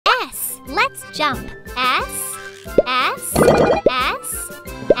let's jump. S, S, S,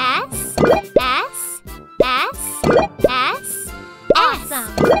 S, S, S, S.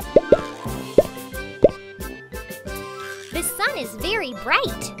 Awesome! The sun is very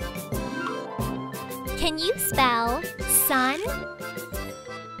bright. Can you spell sun?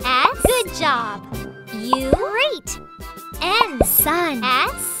 S. Good job. U. Great. N. Sun.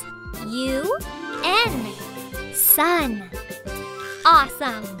 S. U. N. Sun.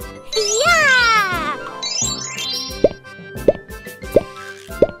 Awesome. Yeah!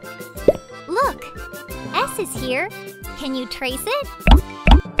 Look, S is here. Can you trace it?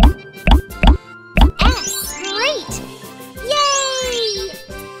 S. Great. Yay!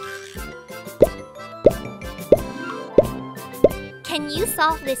 Can you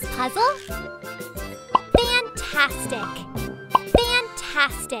solve this puzzle? Fantastic!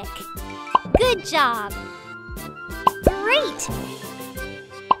 Fantastic! Good job! Great!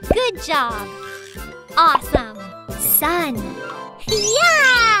 Good job! Awesome! Sun!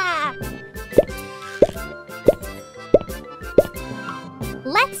 Yeah!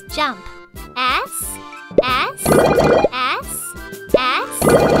 Let's jump. S, S, S, S, S,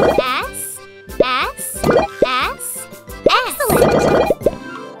 S, S. Excellent!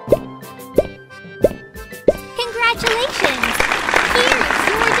 Congratulations! Here is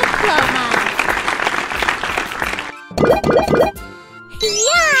your diploma.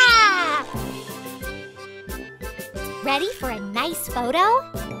 Yeah! Ready for a nice photo?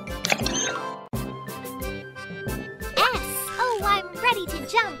 S. Oh, I'm ready to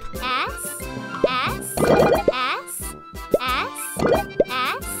jump. S, S, S, S, S,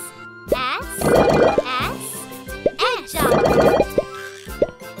 S, S. Good job!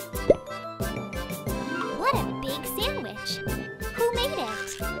 What a big sandwich! Who made it?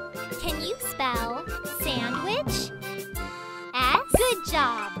 Can you spell sandwich? S. Good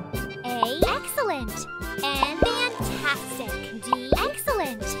job. A. Excellent. N. Fantastic. D.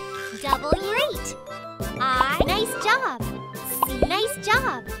 Excellent. W. Great. I. Nice job. C. Nice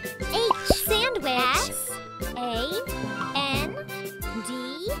job. H. Sandwich. S. A. N. D.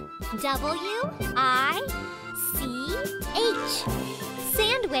 W. I. C. H.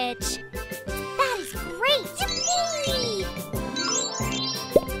 Sandwich. That is great! Yippee!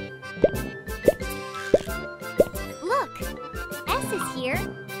 Look, S is here.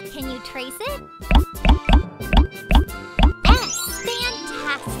 Can you trace it? S.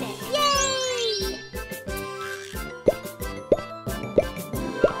 Fantastic! Yay!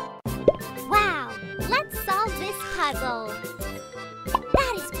 Wow! Let's solve this puzzle.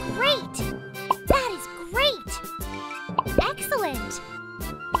 That is great! That is great! Excellent!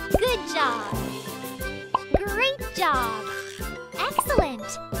 Good job! Great job! Excellent!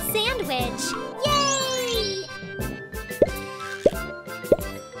 Sandwich! Yay!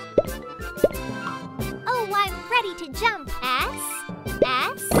 Oh, I'm ready to jump. S,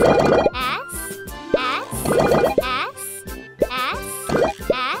 S, S, S, S, S,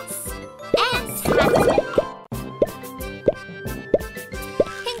 S, fantastic!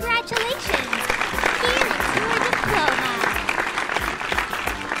 Congratulations! Here is your diploma.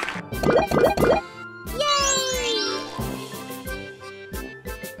 Yay!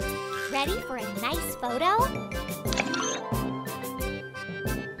 Ready for a nice photo?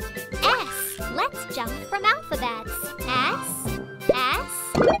 S. Let's jump from alphabets. S, S,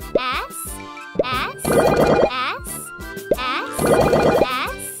 S, S, S, S,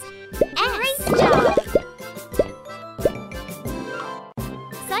 S. Great job!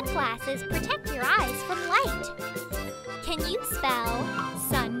 Sunglasses protect your eyes from light. Can you spell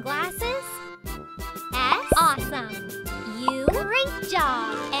sunglasses? S. Awesome. U. Great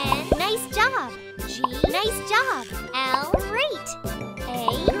job. N. Nice job. G. Nice job. L. Great. A.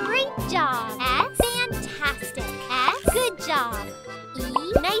 Great job. S. Fantastic. S. Good job. E.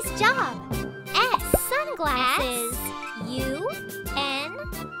 Nice job. S. Sunglasses. S. U. N.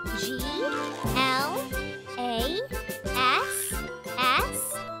 G. L. A. S. S.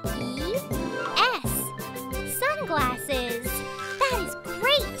 E. S. Sunglasses. That is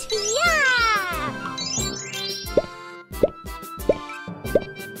great! Yeah!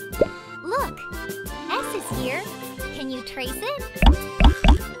 Look, S is here. Can you trace it?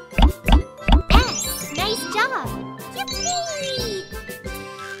 S. Nice job! Yippee!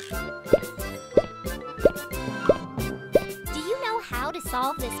 Do you know how to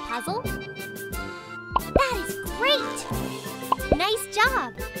solve this puzzle? That is great! Nice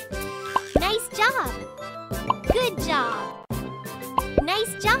job! Nice job! Good job!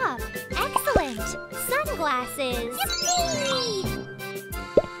 Nice job! Excellent! Sunglasses! Yippee!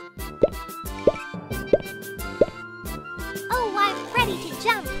 Oh, I'm ready to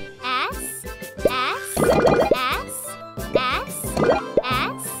jump. S, S, S, S, S,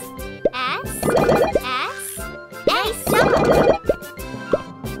 S, S, S. Nice job!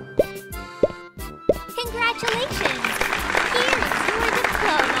 Congratulations! Here is your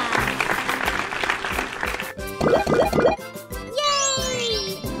diploma!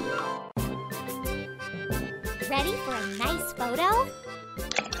 Yay! Ready for a nice photo?